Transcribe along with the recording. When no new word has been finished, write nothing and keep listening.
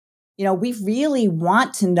We really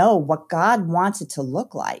want to know what God wants it to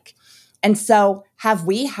look like. And so have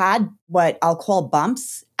we had what I'll call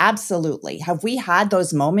bumps? Absolutely. Have we had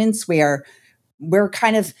those moments where we're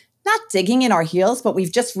kind of not digging in our heels, but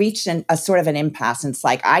we've just reached a sort of an impasse? And it's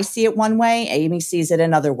like, I see it one way, Amy sees it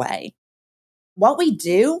another way. What we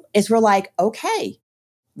do is we're like, okay,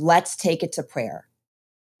 let's take it to prayer.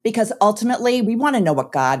 Because ultimately, we want to know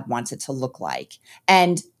what God wants it to look like.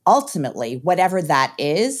 And ultimately, whatever that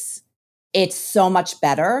is, it's so much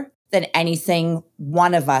better than anything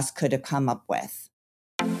one of us could have come up with.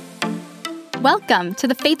 Welcome to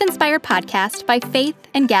the Faith Inspired podcast by Faith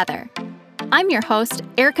and Gather. I'm your host,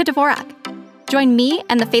 Erica Dvorak. Join me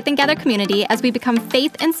and the Faith and Gather community as we become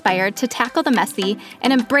faith-inspired to tackle the messy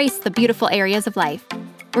and embrace the beautiful areas of life.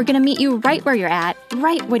 We're going to meet you right where you're at,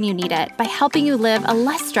 right when you need it, by helping you live a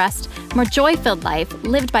less stressed, more joy-filled life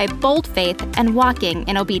lived by bold faith and walking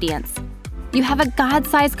in obedience. You have a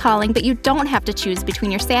God-sized calling, but you don't have to choose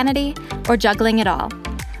between your sanity or juggling it all.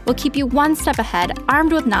 We'll keep you one step ahead,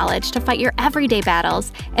 armed with knowledge to fight your everyday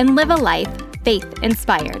battles and live a life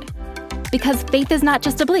faith-inspired. Because faith is not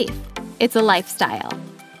just a belief, it's a lifestyle.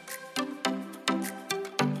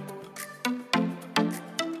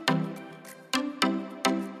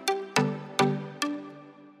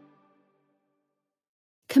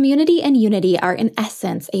 Community and unity are, in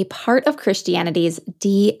essence, a part of Christianity's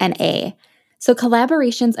DNA. So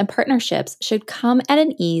collaborations and partnerships should come at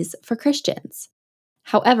an ease for Christians.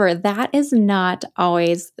 However, that is not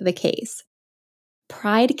always the case.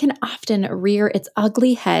 Pride can often rear its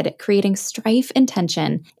ugly head, creating strife and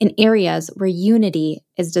tension in areas where unity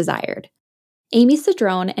is desired. Amy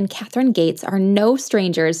Cedrone and Catherine Gates are no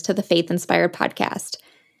strangers to the Faith Inspired podcast.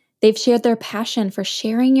 They've shared their passion for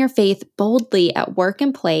sharing your faith boldly at work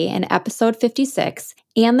and play in episode 56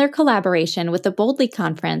 and their collaboration with the Boldly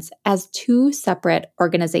Conference as two separate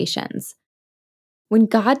organizations. When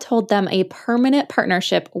God told them a permanent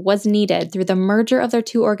partnership was needed through the merger of their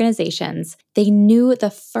two organizations, they knew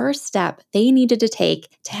the first step they needed to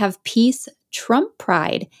take to have peace trump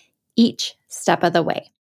pride each step of the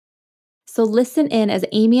way. So listen in as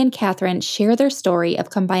Amy and Catherine share their story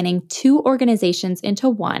of combining two organizations into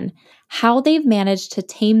one, how they've managed to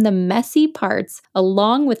tame the messy parts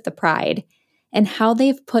along with the pride, and how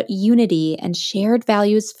they've put unity and shared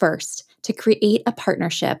values first to create a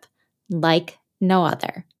partnership like no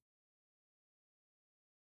other.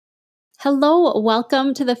 Hello,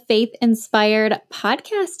 welcome to the Faith Inspired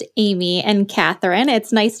podcast, Amy and Catherine.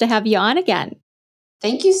 It's nice to have you on again.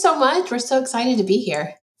 Thank you so much. We're so excited to be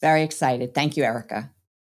here. Very excited. Thank you, Erica.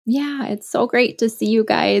 Yeah, it's so great to see you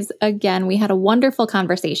guys again. We had a wonderful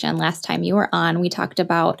conversation last time you were on. We talked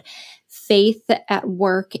about faith at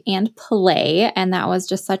work and play, and that was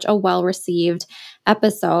just such a well-received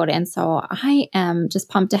episode. And so I am just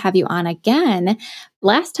pumped to have you on again.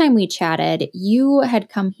 Last time we chatted, you had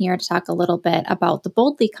come here to talk a little bit about the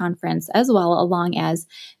Boldly Conference as well, along as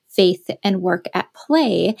faith and work at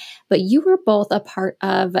play, but you were both a part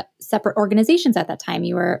of separate organizations at that time.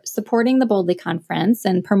 You were supporting the Boldly Conference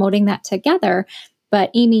and promoting that together.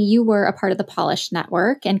 But Amy, you were a part of the Polish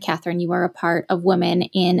Network, and Catherine, you were a part of Women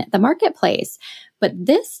in the Marketplace. But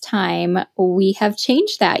this time, we have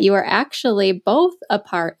changed that. You are actually both a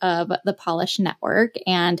part of the Polish Network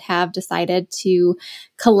and have decided to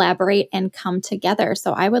collaborate and come together.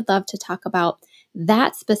 So I would love to talk about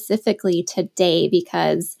that specifically today,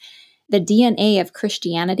 because the DNA of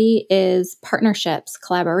Christianity is partnerships,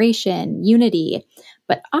 collaboration, unity,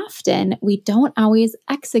 but often we don't always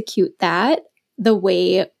execute that the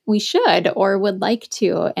way we should or would like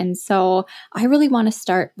to. And so I really want to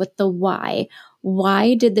start with the why.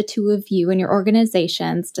 Why did the two of you and your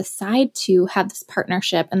organizations decide to have this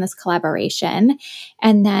partnership and this collaboration?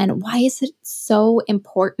 And then why is it so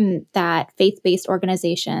important that faith-based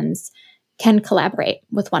organizations can collaborate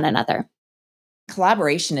with one another?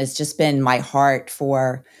 Collaboration has just been my heart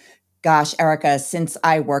for, gosh, Erica, since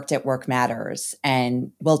I worked at Work Matters.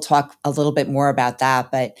 And we'll talk a little bit more about that.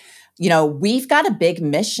 But, we've got a big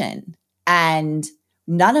mission, and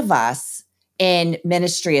none of us in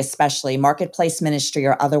ministry, especially marketplace ministry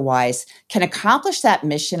or otherwise, can accomplish that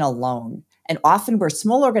mission alone. And often we're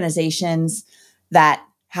small organizations that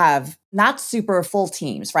have not super full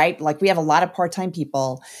teams, right? Like we have a lot of part-time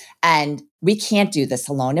people, and we can't do this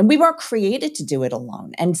alone. And we weren't created to do it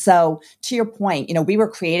alone. And so to your point, we were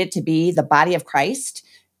created to be the body of Christ.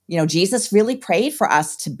 Jesus really prayed for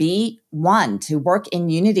us to be one, to work in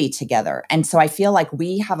unity together. And so I feel like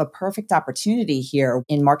we have a perfect opportunity here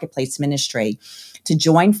in marketplace ministry to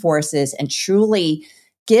join forces and truly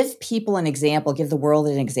give people an example, give the world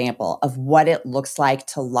an example of what it looks like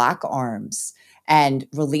to lock arms and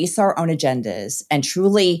release our own agendas and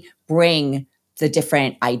truly bring the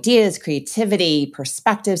different ideas, creativity,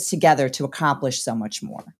 perspectives together to accomplish so much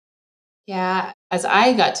more. Yeah, as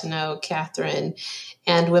I got to know Catherine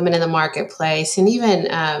and Women in the Marketplace, and even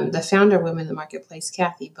the founder of Women in the Marketplace,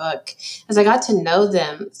 Kathy Book, as I got to know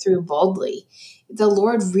them through Boldly, the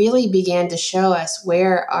Lord really began to show us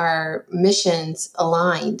where our missions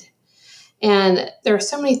aligned. And there are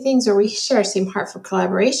so many things where we share the same heart for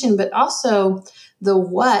collaboration, but also the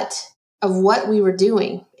what of what we were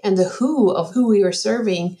doing and the who of who we were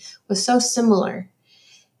serving was so similar.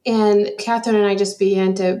 And Catherine and I just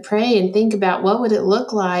began to pray and think about what would it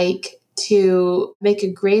look like to make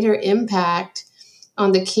a greater impact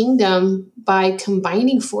on the kingdom by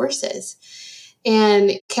combining forces.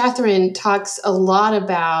 And Catherine talks a lot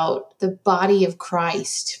about the body of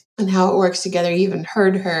Christ and how it works together. You even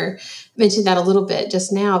heard her mention that a little bit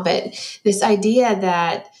just now. But this idea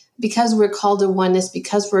that because we're called to oneness,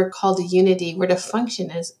 because we're called to unity, we're to function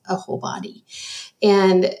as a whole body.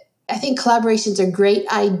 And I think collaboration is a great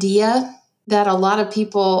idea that a lot of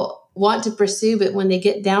people want to pursue, but when they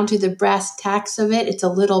get down to the brass tacks of it, it's a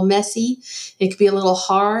little messy. It can be a little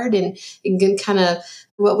hard, and it can kind of,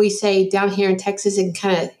 what we say down here in Texas, it can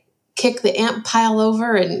kind of kick the ant pile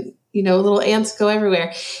over, and little ants go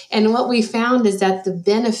everywhere. And what we found is that the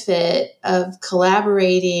benefit of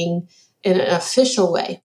collaborating in an official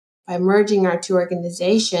way by merging our two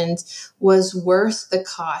organizations was worth the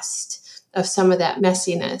cost of some of that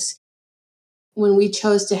messiness when we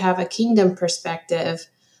chose to have a kingdom perspective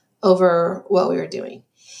over what we were doing.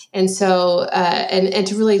 And so, and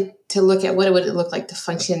to really to look at what would it look like to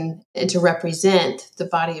function and to represent the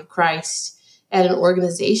body of Christ at an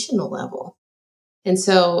organizational level. And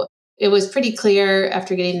so it was pretty clear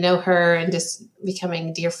after getting to know her and just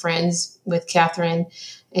becoming dear friends with Catherine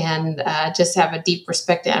and just have a deep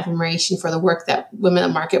respect and admiration for the work that Women in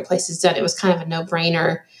the Marketplace has done. It was kind of a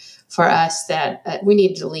no-brainer for us that we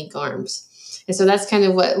needed to link arms. And so that's kind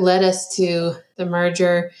of what led us to the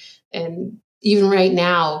merger, and even right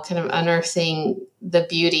now, kind of unearthing the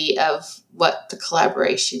beauty of what the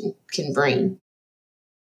collaboration can bring.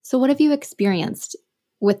 So what have you experienced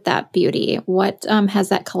with that beauty? What has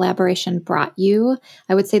that collaboration brought you?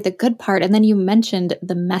 I would say the good part, and then you mentioned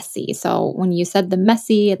the messy. So when you said the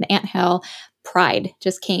messy and the anthill, pride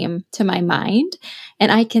just came to my mind.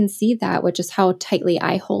 And I can see that with just how tightly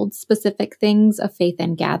I hold specific things of Faith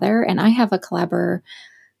and Gather. And I have a collaborative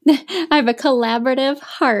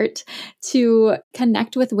heart to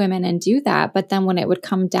connect with women and do that. But then when it would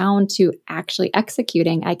come down to actually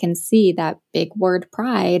executing, I can see that big word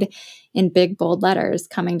pride in big, bold letters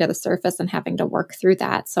coming to the surface and having to work through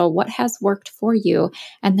that. So what has worked for you?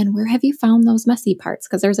 And then where have you found those messy parts?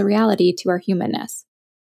 Because there's a reality to our humanness.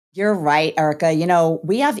 You're right, Erica.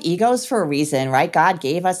 We have egos for a reason, right? God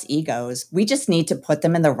gave us egos. We just need to put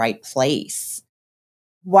them in the right place.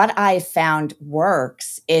 What I found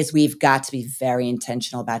works is we've got to be very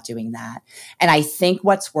intentional about doing that. And I think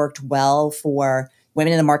what's worked well for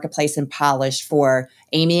Women in the Marketplace and Polished, for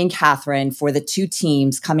Amy and Catherine, for the two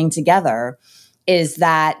teams coming together, is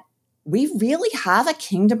that we really have a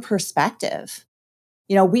kingdom perspective.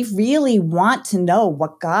 We really want to know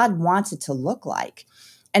what God wants it to look like.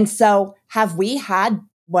 And so have we had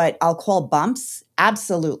what I'll call bumps?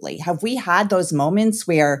 Absolutely. Have we had those moments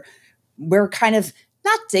where we're kind of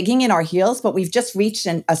not digging in our heels, but we've just reached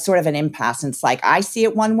a sort of an impasse? And it's like, I see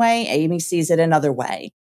it one way, Amy sees it another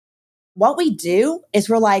way. What we do is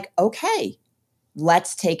we're like, okay,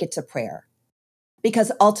 let's take it to prayer.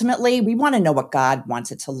 Because ultimately, we want to know what God wants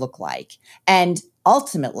it to look like. And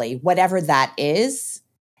ultimately, whatever that is,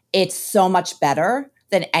 it's so much better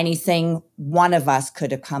than anything one of us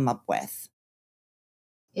could have come up with.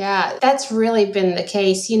 Yeah, that's really been the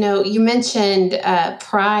case. You mentioned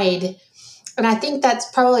pride, and I think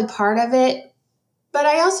that's probably part of it. But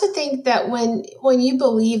I also think that when you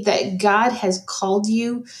believe that God has called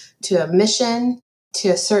you to a mission, to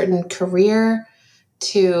a certain career,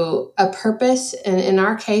 to a purpose, and in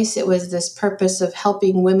our case, it was this purpose of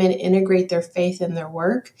helping women integrate their faith in their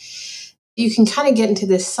work, you can kind of get into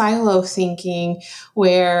this silo thinking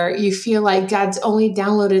where you feel like God's only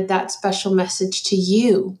downloaded that special message to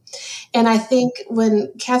you. And I think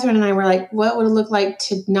when Catherine and I were like, what would it look like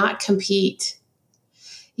to not compete,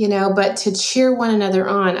 but to cheer one another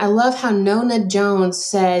on? I love how Nona Jones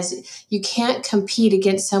says you can't compete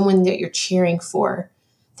against someone that you're cheering for.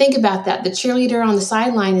 Think about that. The cheerleader on the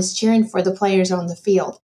sideline is cheering for the players on the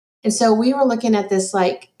field. And so we were looking at this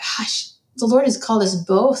like, gosh, the Lord has called us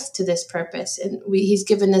both to this purpose, and He's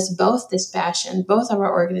given us both this passion, both of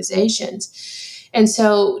our organizations. And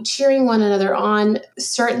so cheering one another on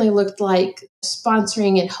certainly looked like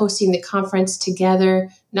sponsoring and hosting the conference together,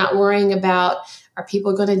 not worrying about, are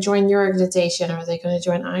people going to join your organization? Or are they going to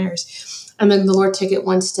join ours? And then the Lord took it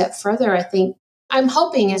one step further. I think I'm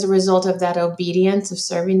hoping as a result of that obedience of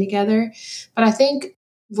serving together. But I think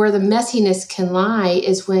where the messiness can lie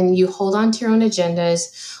is when you hold on to your own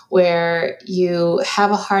agendas, where you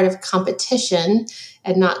have a heart of competition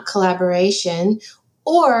and not collaboration,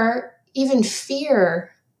 or even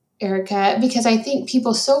fear, Erica, because I think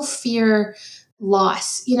people so fear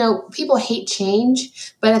loss. People hate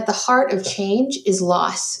change, but at the heart of change is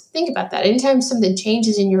loss. Think about that. Anytime something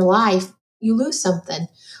changes in your life, you lose something.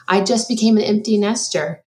 I just became an empty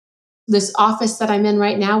nester. This office that I'm in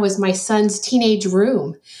right now was my son's teenage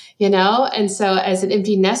room, And so as an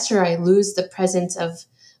empty nester, I lose the presence of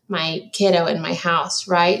my kiddo in my house,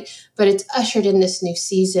 right? But it's ushered in this new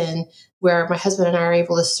season where my husband and I are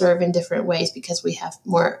able to serve in different ways because we have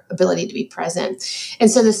more ability to be present.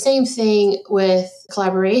 And so the same thing with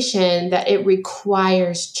collaboration, that it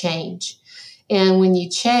requires change. And when you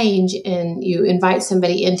change and you invite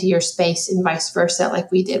somebody into your space and vice versa,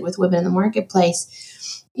 like we did with Women in the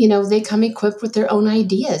Marketplace, they come equipped with their own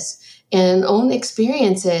ideas and own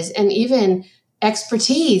experiences and even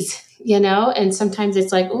expertise, and sometimes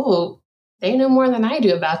it's like, oh, they know more than I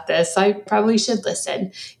do about this. I probably should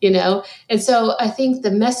listen, And so I think the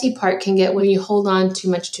messy part can get when you hold on too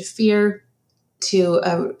much to fear, to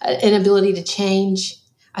inability to change.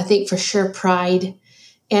 I think for sure pride.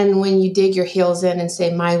 And when you dig your heels in and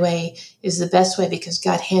say, my way is the best way because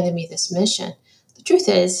God handed me this mission. The truth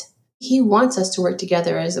is, He wants us to work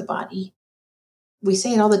together as a body. We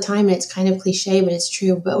say it all the time, and it's kind of cliche, but it's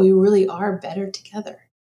true. But we really are better together.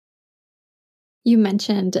 You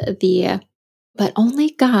mentioned but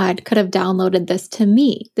only God could have downloaded this to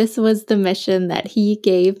me. This was the mission that He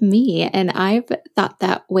gave me. And I've thought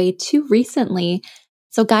that way too recently.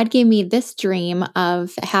 So God gave me this dream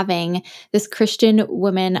of having this Christian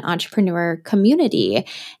women entrepreneur community.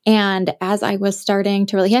 And as I was starting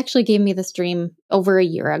to he actually gave me this dream over a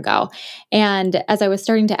year ago. And as I was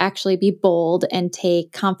starting to actually be bold and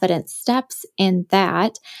take confident steps in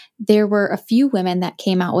that, there were a few women that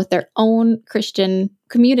came out with their own Christian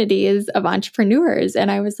communities of entrepreneurs.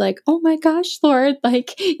 And I was like, oh my gosh, Lord,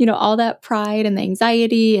 all that pride and the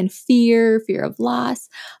anxiety and fear of loss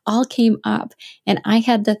all came up. And I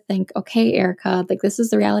had to think, okay, Erica, this is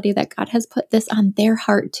the reality that God has put this on their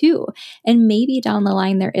heart too. And maybe down the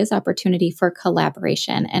line, there is opportunity for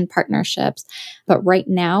collaboration and partnerships. But right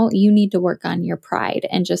now, you need to work on your pride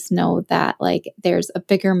and just know that there's a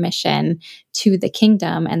bigger mission to the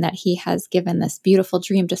kingdom and that He has given this beautiful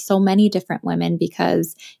dream to so many different women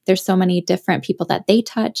because there's so many different people that they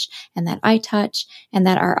touch and that I touch and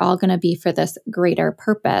that are all going to be for this greater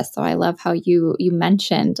purpose. So I love how you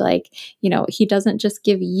mentioned, He doesn't just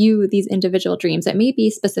give you these individual dreams. It may be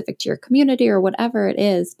specific to your community or whatever it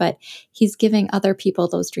is, but He's giving other people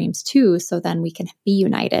those dreams too. So then we can be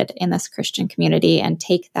united in this Christian community and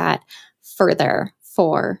take that further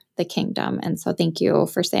for the kingdom. And so thank you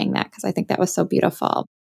for saying that, because I think that was so beautiful.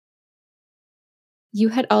 You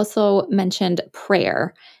had also mentioned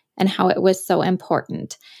prayer and how it was so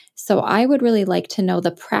important. So I would really like to know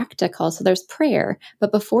the practical. So there's prayer,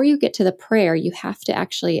 but before you get to the prayer, you have to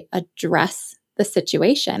actually address the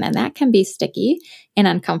situation. And that can be sticky and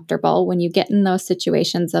uncomfortable when you get in those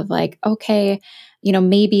situations of okay,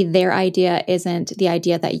 maybe their idea isn't the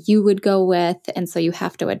idea that you would go with. And so you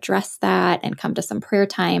have to address that and come to some prayer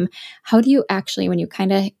time. How do you actually, when you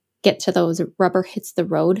kind of get to those rubber hits the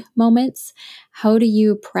road moments, how do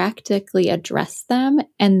you practically address them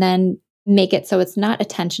and then make it so it's not a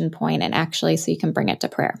tension point and actually so you can bring it to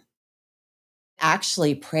prayer?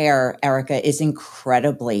 Actually, prayer, Erica, is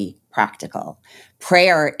incredibly practical.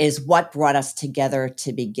 Prayer is what brought us together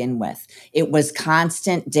to begin with. It was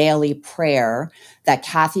constant daily prayer that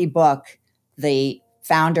Kathy Book, the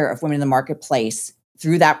founder of Women in the Marketplace,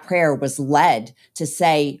 through that prayer was led to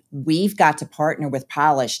say, we've got to partner with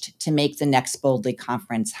Polished to make the Next Boldly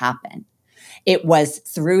conference happen. It was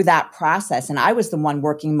through that process, and I was the one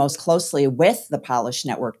working most closely with the Polished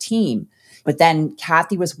Network team. But then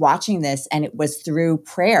Kathy was watching this, and it was through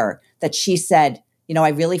prayer that she said, I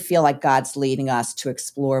really feel like God's leading us to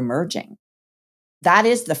explore merging. That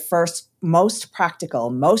is the first, most practical,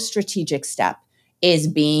 most strategic step, is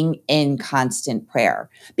being in constant prayer.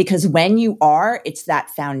 Because when you are, it's that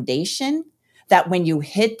foundation that when you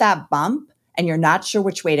hit that bump and you're not sure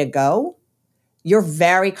which way to go, you're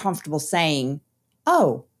very comfortable saying,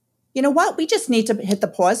 oh, you know what? We just need to hit the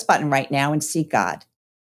pause button right now and seek God.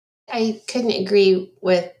 I couldn't agree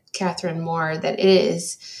with Catherine more that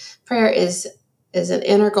prayer is is an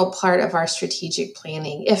integral part of our strategic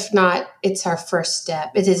planning. If not, it's our first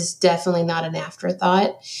step. It is definitely not an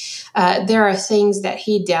afterthought. There are things that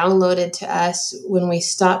he downloaded to us when we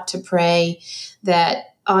stopped to pray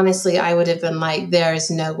that honestly, I would have been like,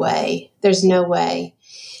 there's no way. There's no way.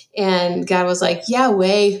 And God was like, yeah,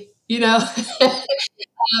 way, there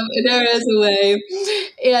is a way.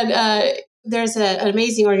 And there's an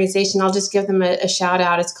amazing organization. I'll just give them a shout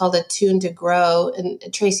out. It's called Attune to Grow. And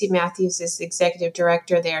Tracy Matthews is the executive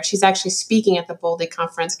director there. She's actually speaking at the Boldly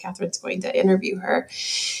Conference. Catherine's going to interview her.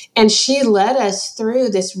 And she led us through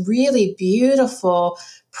this really beautiful,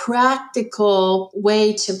 practical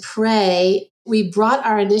way to pray. We brought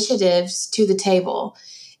our initiatives to the table.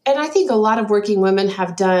 And I think a lot of working women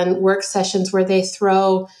have done work sessions where they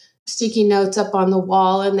throw sticky notes up on the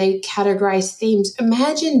wall and they categorize themes.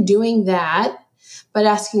 Imagine doing that, but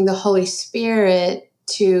asking the Holy Spirit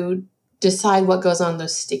to decide what goes on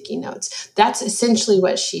those sticky notes. That's essentially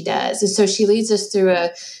what she does. And so she leads us through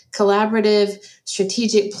a collaborative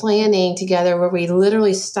strategic planning together where we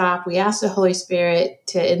literally stop. We ask the Holy Spirit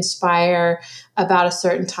to inspire about a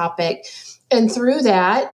certain topic. And through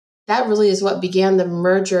that really is what began the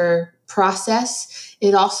merger process.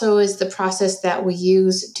 It also is the process that we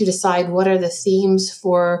use to decide what are the themes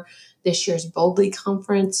for this year's Boldly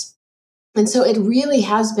Conference. And so it really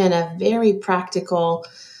has been a very practical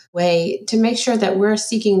way to make sure that we're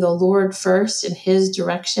seeking the Lord first in His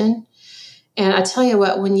direction. And I tell you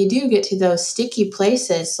what, when you do get to those sticky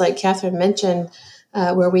places, like Catherine mentioned,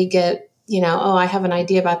 where we get, I have an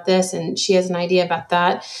idea about this and she has an idea about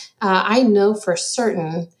that, I know for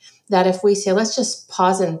certain that if we say, let's just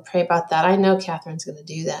pause and pray about that, I know Catherine's going to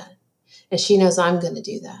do that. And she knows I'm going to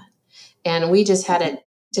do that. And we just had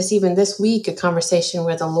just even this week, a conversation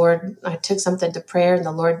where the Lord, I took something to prayer and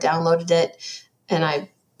the Lord downloaded it. And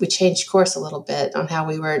we changed course a little bit on how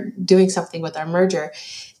we were doing something with our merger.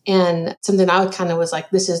 And something I kind of was like,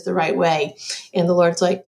 this is the right way. And the Lord's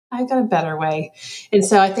like, I've got a better way. And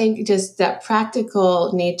so I think just that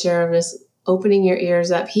practical nature of just opening your ears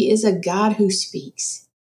up. He is a God who speaks.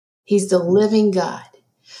 He's the living God.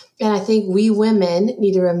 And I think we women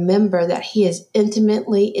need to remember that He is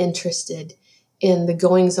intimately interested in the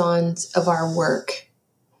goings-ons of our work.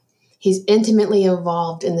 He's intimately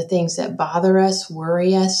involved in the things that bother us,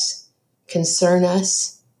 worry us, concern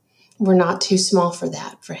us. We're not too small for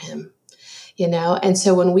that for Him, And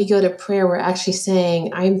so when we go to prayer, we're actually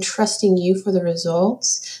saying, I'm trusting You for the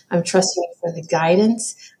results. I'm trusting You for the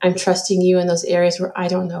guidance. I'm trusting You in those areas where I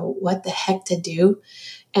don't know what the heck to do.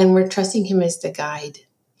 And we're trusting Him as the guide.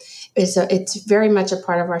 It's very much a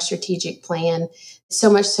part of our strategic plan, so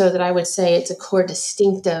much so that I would say it's a core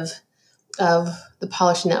distinctive of the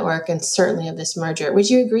Polish Network and certainly of this merger. Would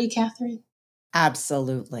you agree, Catherine?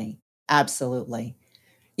 Absolutely. Absolutely.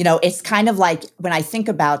 It's kind of like when I think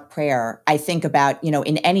about prayer, I think about,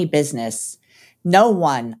 in any business, no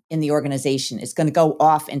one in the organization is going to go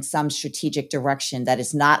off in some strategic direction that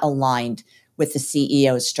is not aligned with the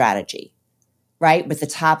CEO's strategy, right? With the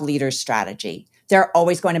top leader's strategy. They're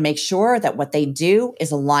always going to make sure that what they do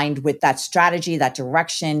is aligned with that strategy, that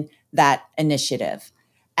direction, that initiative.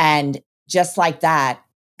 And just like that,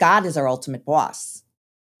 God is our ultimate boss.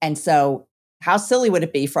 And so how silly would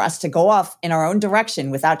it be for us to go off in our own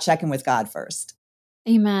direction without checking with God first?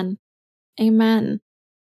 Amen. Amen.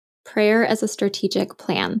 Prayer as a strategic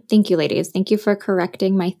plan. Thank you, ladies. Thank you for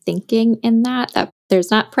correcting my thinking in that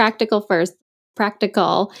there's not practical first.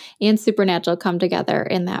 Practical and supernatural come together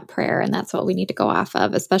in that prayer. And that's what we need to go off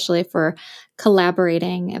of, especially if we're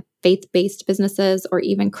collaborating faith-based businesses or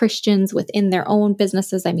even Christians within their own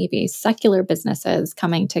businesses. I may be secular businesses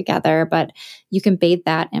coming together, but you can bathe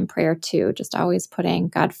that in prayer too. Just always putting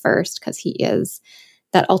God first because He is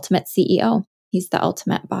that ultimate CEO. He's the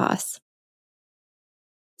ultimate boss.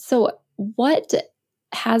 So what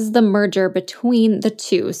has the merger between the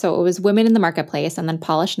two? So it was Women in the Marketplace and then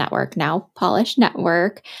Polish Network, now Polish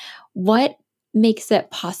Network. What makes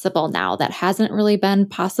it possible now that hasn't really been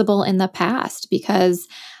possible in the past? Because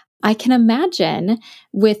I can imagine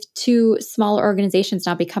with two smaller organizations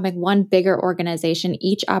now becoming one bigger organization,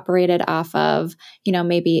 each operated off of,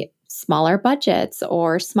 maybe smaller budgets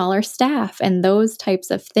or smaller staff and those types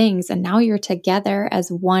of things. And now you're together as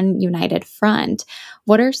one united front.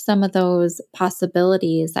 What are some of those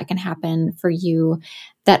possibilities that can happen for you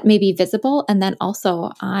that may be visible and then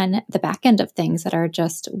also on the back end of things that are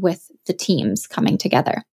just with the teams coming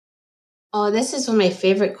together? Oh, this is one of my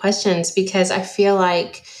favorite questions because I feel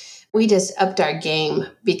like we just upped our game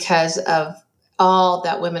because of all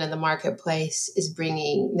that Women in the Marketplace is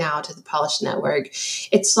bringing now to the Polish Network.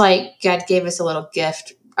 It's like God gave us a little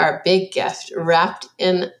gift, our big gift, wrapped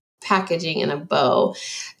in packaging in a bow.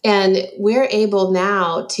 And we're able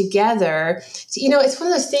now together, it's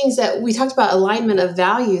one of those things that we talked about alignment of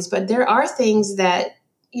values, but there are things that,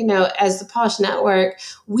 as the Polish Network,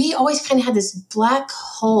 we always kind of had this black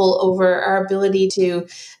hole over our ability to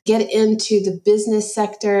get into the business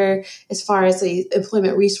sector as far as the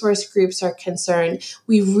employment resource groups are concerned.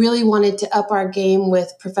 We really wanted to up our game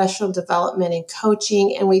with professional development and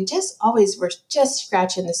coaching, and we just always were just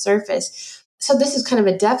scratching the surface. So this is kind of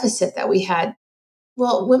a deficit that we had.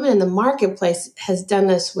 Well, Women in the Marketplace has done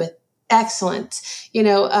this with excellence.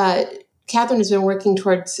 Catherine has been working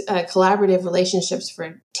towards collaborative relationships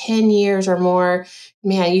for 10 years or more.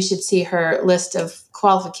 Man, you should see her list of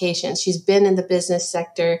qualifications. She's been in the business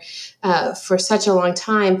sector for such a long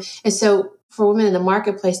time. And so for Women in the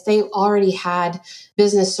Marketplace, they already had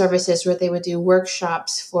business services where they would do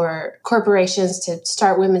workshops for corporations to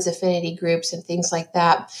start women's affinity groups and things like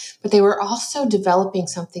that. But they were also developing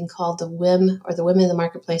something called the WIM, or the Women in the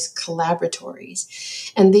Marketplace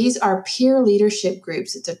Collaboratories. And these are peer leadership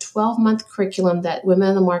groups. It's a 12-month curriculum that Women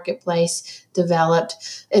in the Marketplace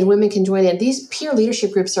developed, and women can join in. These peer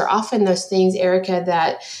leadership groups are often those things, Erica,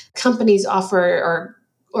 that companies offer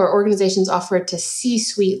or organizations offer to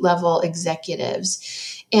C-suite level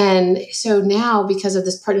executives. And so now, because of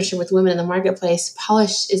this partnership with Women in the Marketplace,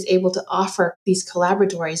 Polish is able to offer these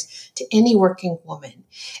collaboratories to any working woman.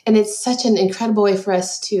 And it's such an incredible way for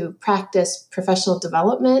us to practice professional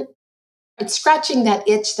development. It's scratching that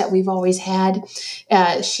itch that we've always had.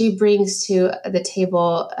 She brings to the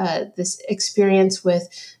table this experience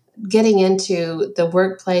with getting into the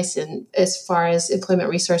workplace and as far as employment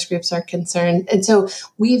resource groups are concerned. And so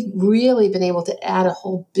we've really been able to add a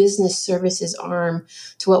whole business services arm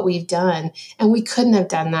to what we've done. And we couldn't have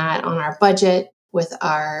done that on our budget with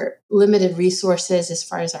our limited resources as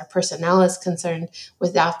far as our personnel is concerned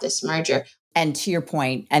without this merger. And to your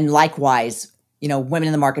point, and likewise, Women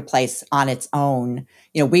in the Marketplace on its own,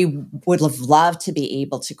 we would have loved to be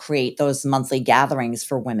able to create those monthly gatherings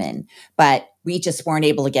for women, but we just weren't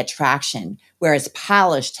able to get traction. Whereas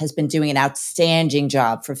Polished has been doing an outstanding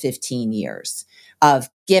job for 15 years of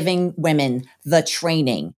giving women the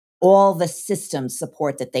training, all the system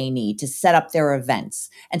support that they need to set up their events.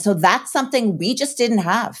 And so that's something we just didn't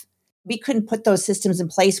have. We couldn't put those systems in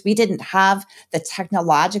place. We didn't have the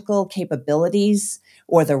technological capabilities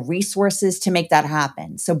or the resources to make that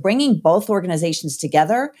happen. So bringing both organizations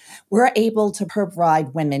together, we're able to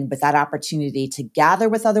provide women with that opportunity to gather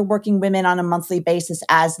with other working women on a monthly basis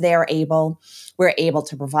as they're able. We're able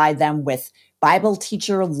to provide them with Bible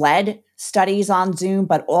teacher-led studies on Zoom,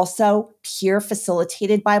 but also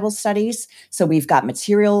peer-facilitated Bible studies. So we've got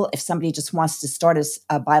material if somebody just wants to start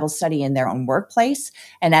a Bible study in their own workplace.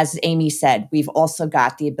 And as Amy said, we've also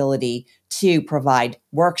got the ability to provide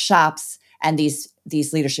workshops and these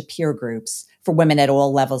leadership peer groups for women at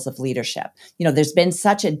all levels of leadership. There's been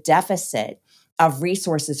such a deficit of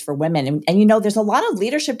resources for women. And there's a lot of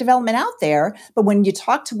leadership development out there, but when you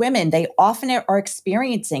talk to women, they often are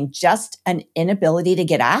experiencing just an inability to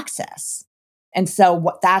get access. And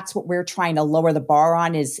so that's what we're trying to lower the bar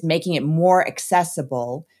on, is making it more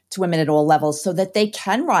accessible to women at all levels so that they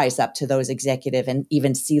can rise up to those executive and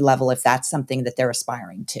even C-level if that's something that they're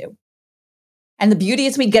aspiring to. And the beauty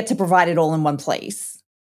is we get to provide it all in one place.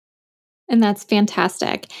 And that's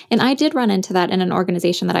fantastic. And I did run into that in an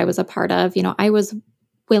organization that I was a part of. I was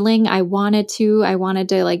willing, I wanted to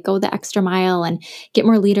go the extra mile and get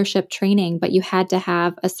more leadership training, but you had to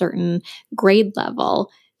have a certain grade level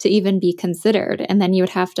to even be considered. And then your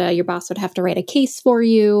boss would have to write a case for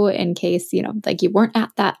you in case, you weren't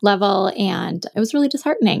at that level. And it was really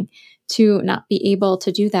disheartening to not be able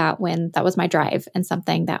to do that when that was my drive and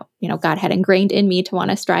something that, God had ingrained in me to want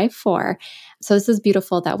to strive for. So this is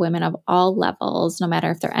beautiful that women of all levels, no matter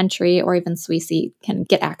if they're entry or even SWE, can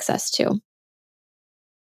get access to.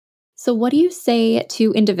 So what do you say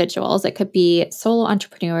to individuals? It could be solo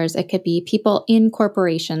entrepreneurs. It could be people in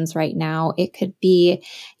corporations right now. It could be,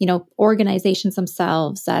 organizations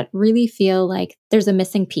themselves that really feel like there's a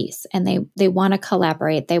missing piece and they want to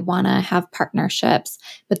collaborate. They want to have partnerships,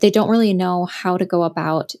 but they don't really know how to go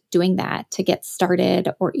about doing that to get started,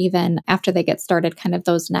 or even after they get started, kind of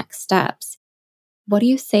those next steps. What do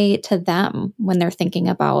you say to them when they're thinking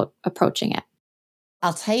about approaching it?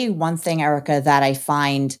 I'll tell you one thing, Erica, that I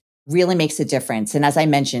find really makes a difference. And as I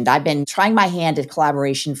mentioned, I've been trying my hand at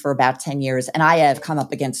collaboration for about 10 years, and I have come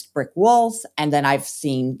up against brick walls. And then I've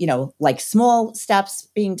seen, small steps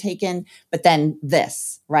being taken, but then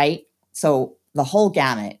this, right? So the whole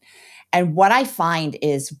gamut. And what I find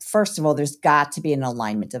is, first of all, there's got to be an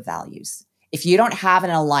alignment of values. If you don't have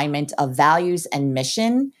an alignment of values and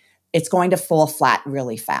mission, it's going to fall flat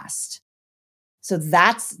really fast. So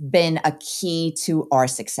that's been a key to our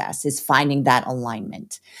success, is finding that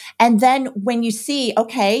alignment. And then when you see,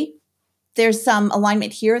 okay, there's some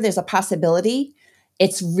alignment here, there's a possibility,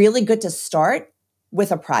 it's really good to start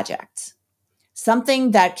with a project.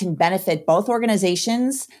 Something that can benefit both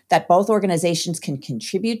organizations, that both organizations can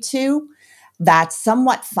contribute to, that's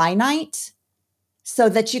somewhat finite, so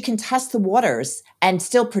that you can test the waters and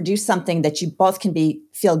still produce something that you both can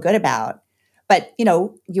feel good about. But,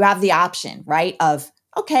 you have the option, right? Of,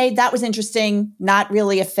 okay, that was interesting, not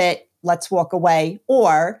really a fit, let's walk away.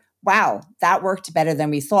 Or, wow, that worked better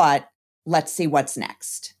than we thought. Let's see what's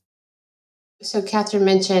next. So Catherine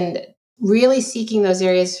mentioned really seeking those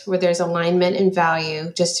areas where there's alignment and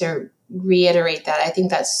value. Just to reiterate that, I think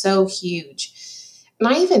that's so huge. And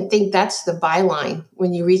I even think that's the byline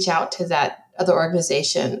when you reach out to that other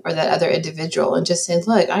organization or that other individual and just say,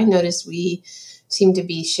 look, I noticed we seem to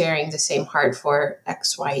be sharing the same heart for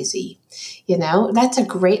XYZ. That's a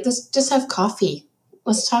great, let's just have coffee.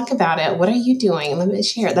 Let's talk about it. What are you doing? Let me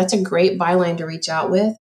share. That's a great byline to reach out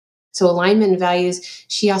with. So alignment and values.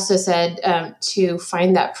 She also said to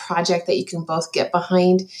find that project that you can both get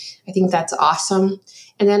behind. I think that's awesome.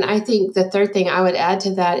 And then I think the third thing I would add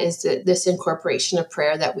to that is this incorporation of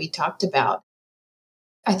prayer that we talked about.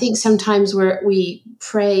 I think sometimes we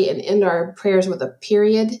pray and end our prayers with a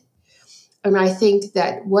period. And I think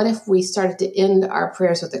that what if we started to end our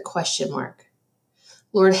prayers with a question mark?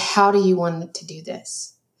 Lord, how do you want to do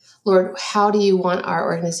this? Lord, how do you want our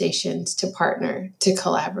organizations to partner, to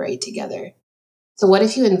collaborate together? So what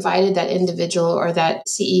if you invited that individual or that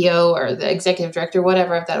CEO or the executive director,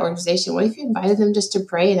 whatever, of that organization? What if you invited them just to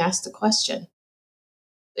pray and ask the question?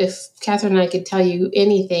 If Catherine and I could tell you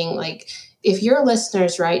anything, like if your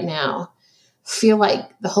listeners right now feel like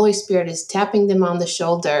the Holy Spirit is tapping them on the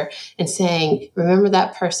shoulder and saying, remember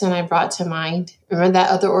that person I brought to mind? Remember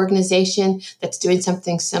that other organization that's doing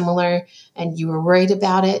something similar and you were worried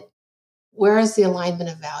about it? Where is the alignment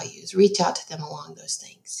of values? Reach out to them along those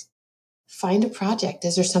things. Find a project.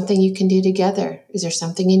 Is there something you can do together? Is there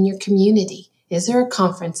something in your community? Is there a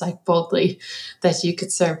conference like Boldly that you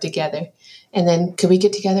could serve together? And then could we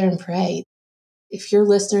get together and pray? If your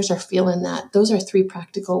listeners are feeling that, those are 3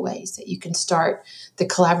 practical ways that you can start the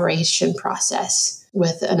collaboration process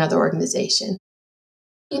with another organization.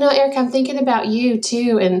 Erica, I'm thinking about you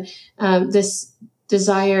too, and this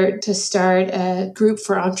desire to start a group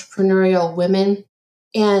for entrepreneurial women.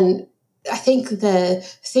 And I think the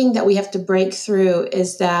thing that we have to break through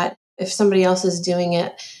is that if somebody else is doing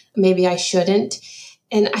it, maybe I shouldn't.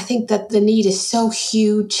 And I think that the need is so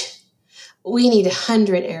huge. We need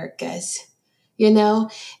 100 Ericas.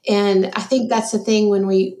 And I think that's the thing when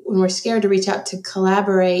we're scared to reach out to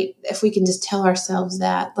collaborate, if we can just tell ourselves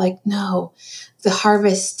that, like, no, the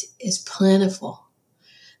harvest is plentiful.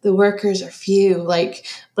 The workers are few. Like,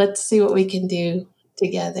 let's see what we can do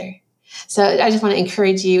together. So I just want to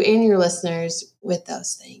encourage you and your listeners with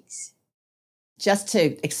those things. Just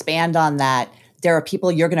to expand on that, there are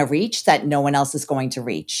people you're going to reach that no one else is going to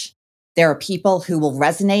reach. There are people who will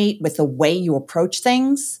resonate with the way you approach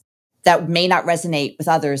things that may not resonate with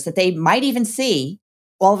others, that they might even see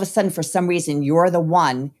all of a sudden, for some reason, you're the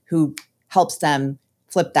one who helps them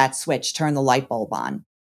flip that switch, turn the light bulb on.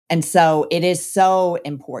 And so it is so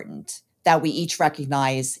important that we each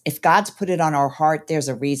recognize if God's put it on our heart, there's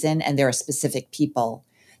a reason, and there are specific people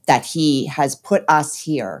that He has put us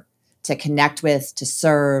here to connect with, to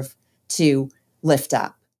serve, to lift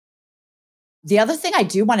up. The other thing I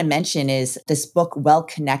do want to mention is this book, Well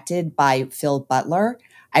Connected by Phil Butler.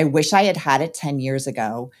 I wish I had had it 10 years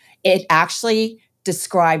ago. It actually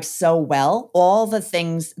describes so well all the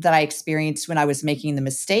things that I experienced when I was making the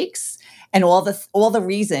mistakes and all the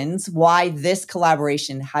reasons why this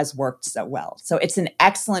collaboration has worked so well. So it's an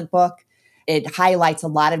excellent book. It highlights a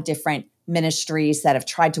lot of different ministries that have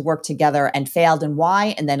tried to work together and failed and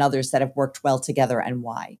why, and then others that have worked well together and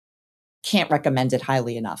why. Can't recommend it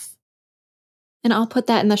highly enough. And I'll put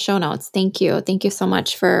that in the show notes. Thank you. Thank you so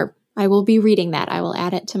much I will be reading that. I will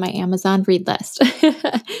add it to my Amazon read list.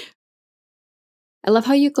 I love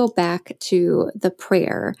how you go back to the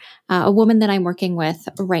prayer. A woman that I'm working with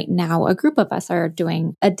right now, a group of us are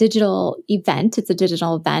doing a digital event. It's a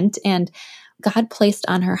digital event, and God placed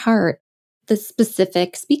on her heart the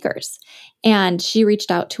specific speakers. And she reached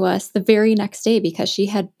out to us the very next day because she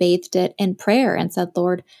had bathed it in prayer and said,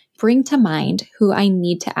 Lord, bring to mind who I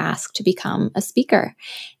need to ask to become a speaker.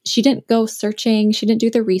 She didn't go searching. She didn't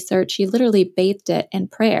do the research. She literally bathed it in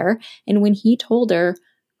prayer. And when he told her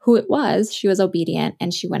who it was, she was obedient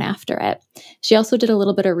and she went after it. She also did a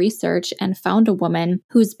little bit of research and found a woman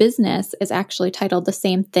whose business is actually titled the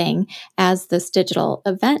same thing as this digital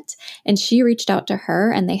event. And she reached out to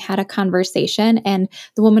her and they had a conversation. And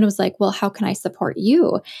the woman was like, well, how can I support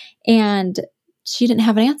you? And she didn't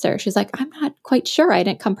have an answer. She's like, I'm not quite sure. I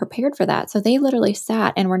didn't come prepared for that. So they literally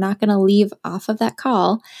sat and were not going to leave off of that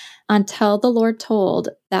call until the Lord told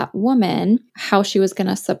that woman how she was going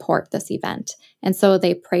to support this event. And so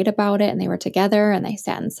they prayed about it and they were together and they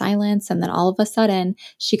sat in silence. And then all of a sudden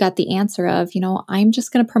she got the answer of, I'm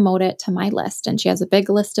just going to promote it to my list. And she has a big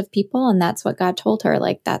list of people. And that's what God told her.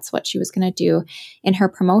 Like, that's what she was going to do in her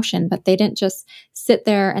promotion. But they didn't just sit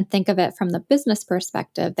there and think of it from the business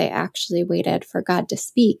perspective. They actually waited for God to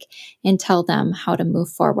speak and tell them how to move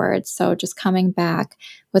forward. So just coming back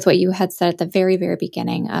with what you had said at the very, very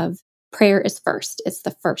beginning of prayer is first. It's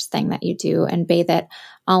the first thing that you do, and bathe it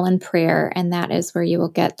all in prayer. And that is where you will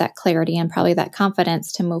get that clarity and probably that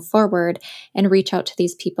confidence to move forward and reach out to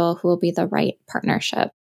these people who will be the right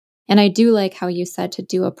partnership. And I do like how you said to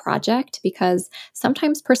do a project, because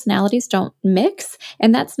sometimes personalities don't mix,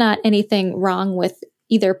 and that's not anything wrong with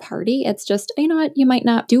either party. It's just, you might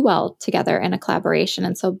not do well together in a collaboration.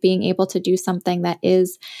 And so being able to do something that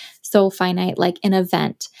is so finite, like an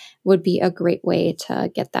event, would be a great way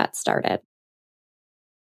to get that started.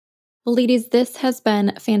 Well, ladies, this has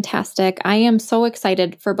been fantastic. I am so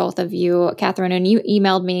excited for both of you. Catherine, when you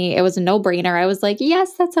emailed me, it was a no-brainer. I was like,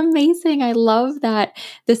 yes, that's amazing. I love that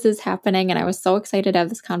this is happening. And I was so excited to have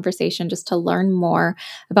this conversation just to learn more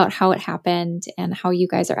about how it happened and how you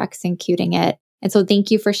guys are executing it. And so thank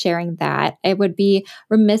you for sharing that. I would be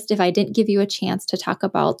remiss if I didn't give you a chance to talk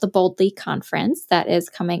about the Boldly Conference that is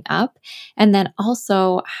coming up, and then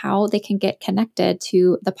also how they can get connected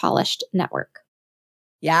to the Polished Network.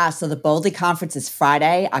 Yeah, so the Boldly Conference is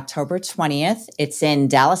Friday, October 20th. It's in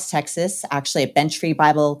Dallas, Texas, actually at Bench Tree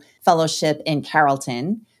Bible Fellowship in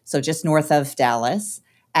Carrollton, so just north of Dallas.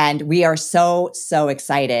 And we are so, so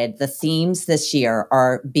excited. The themes this year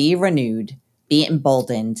are Be Renewed, Be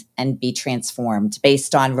Emboldened, and Be Transformed,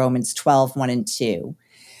 based on Romans 12, 1 and 2.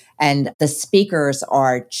 And the speakers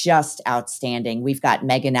are just outstanding. We've got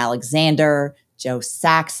Megan Alexander, Joe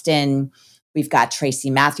Saxton. We've got Tracy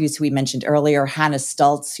Matthews, who we mentioned earlier, Hannah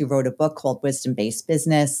Stultz, who wrote a book called Wisdom-Based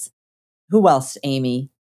Business. Who else, Amy?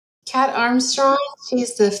 Kat Armstrong.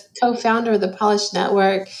 She's the co-founder of the Polished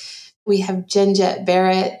Network. We have Jen-Jet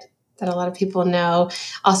Barrett, that a lot of people know.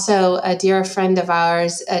 Also, a dear friend of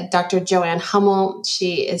ours, Dr. Joanne Hummel.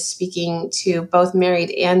 She is speaking to both married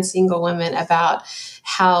and single women about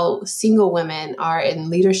how single women are in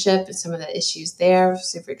leadership and some of the issues there.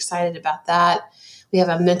 Super excited about that. We have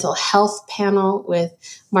a mental health panel with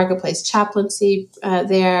Marketplace Chaplaincy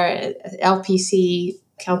there, LPC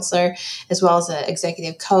counselor, as well as an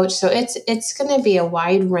executive coach. So it's going to be a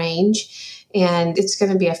wide range, and it's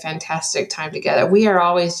going to be a fantastic time together. We are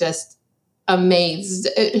always just amazed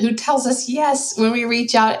who tells us yes when we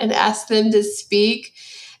reach out and ask them to speak.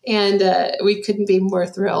 And we couldn't be more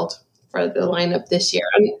thrilled for the lineup this year.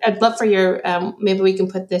 I'd love for your, maybe we can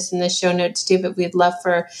put this in the show notes too, but we'd love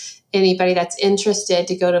for anybody that's interested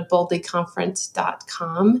to go to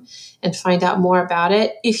boldlyconference.com and find out more about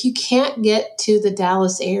it. If you can't get to the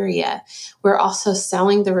Dallas area, we're also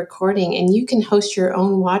selling the recording, and you can host your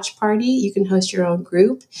own watch party. You can host your own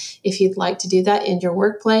group if you'd like to do that in your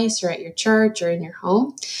workplace or at your church or in your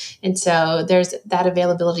home. And so there's that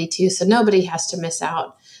availability too. So nobody has to miss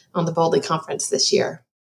out on the Boldly Conference this year.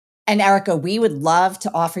 And Erica, we would love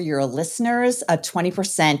to offer your listeners a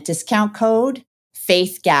 20% discount code,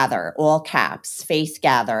 Faith Gather, all caps, Faith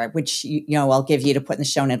Gather, which I'll give you to put in the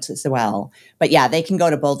show notes as well. But yeah, they can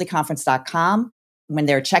go to boldlyconference.com. When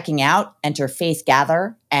they're checking out, enter Faith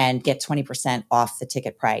Gather and get 20% off the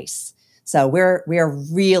ticket price. So we are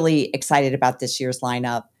really excited about this year's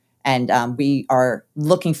lineup, and we are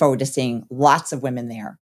looking forward to seeing lots of women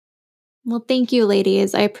there. Well, thank you,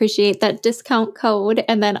 ladies. I appreciate that discount code,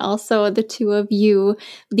 and then also the two of you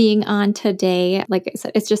being on today. Like I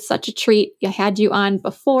said, it's just such a treat. I had you on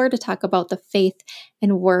before to talk about the faith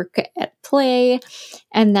and work at play,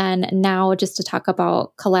 and then now just to talk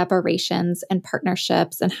about collaborations and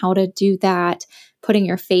partnerships and how to do that, putting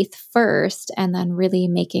your faith first, and then really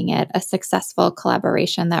making it a successful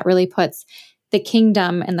collaboration that really puts the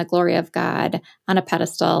kingdom and the glory of God on a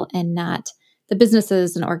pedestal, and not the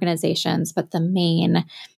businesses and organizations, but the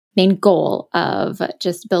main goal of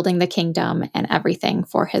just building the kingdom and everything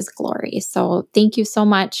for his glory. So thank you so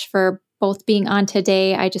much for both being on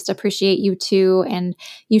today. I just appreciate you too, and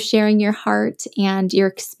you sharing your heart and your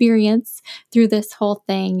experience through this whole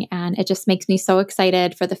thing. And it just makes me so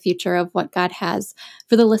excited for the future of what God has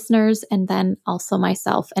for the listeners, and then also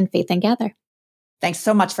myself and Faith and Gather. Thanks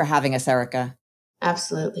so much for having us, Erica.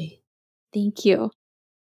 Absolutely. Thank you.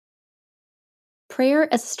 Prayer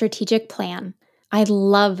as a strategic plan. I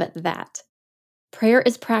love that. Prayer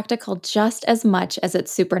is practical just as much as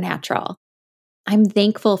it's supernatural. I'm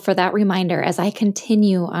thankful for that reminder as I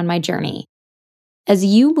continue on my journey. As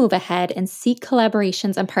you move ahead and seek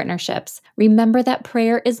collaborations and partnerships, remember that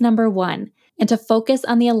prayer is number one, and to focus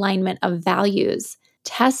on the alignment of values.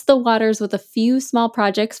 Test the waters with a few small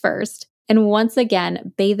projects first, and once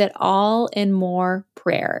again, bathe it all in more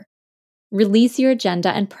prayer. Release your agenda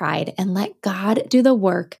and pride and let God do the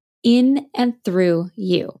work in and through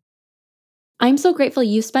you. I'm so grateful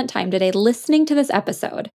you spent time today listening to this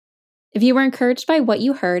episode. If you were encouraged by what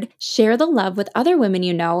you heard, share the love with other women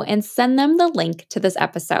you know and send them the link to this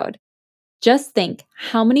episode. Just think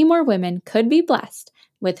how many more women could be blessed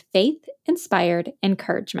with faith-inspired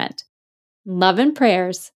encouragement. Love and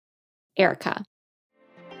prayers, Erica.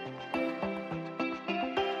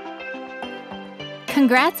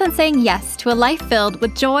 Congrats on saying yes to a life filled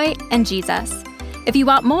with joy and Jesus. If you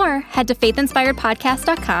want more, head to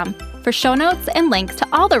faithinspiredpodcast.com for show notes and links to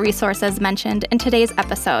all the resources mentioned in today's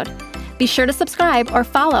episode. Be sure to subscribe or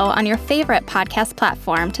follow on your favorite podcast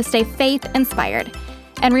platform to stay faith-inspired.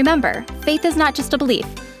 And remember, faith is not just a belief,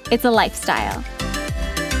 it's a lifestyle.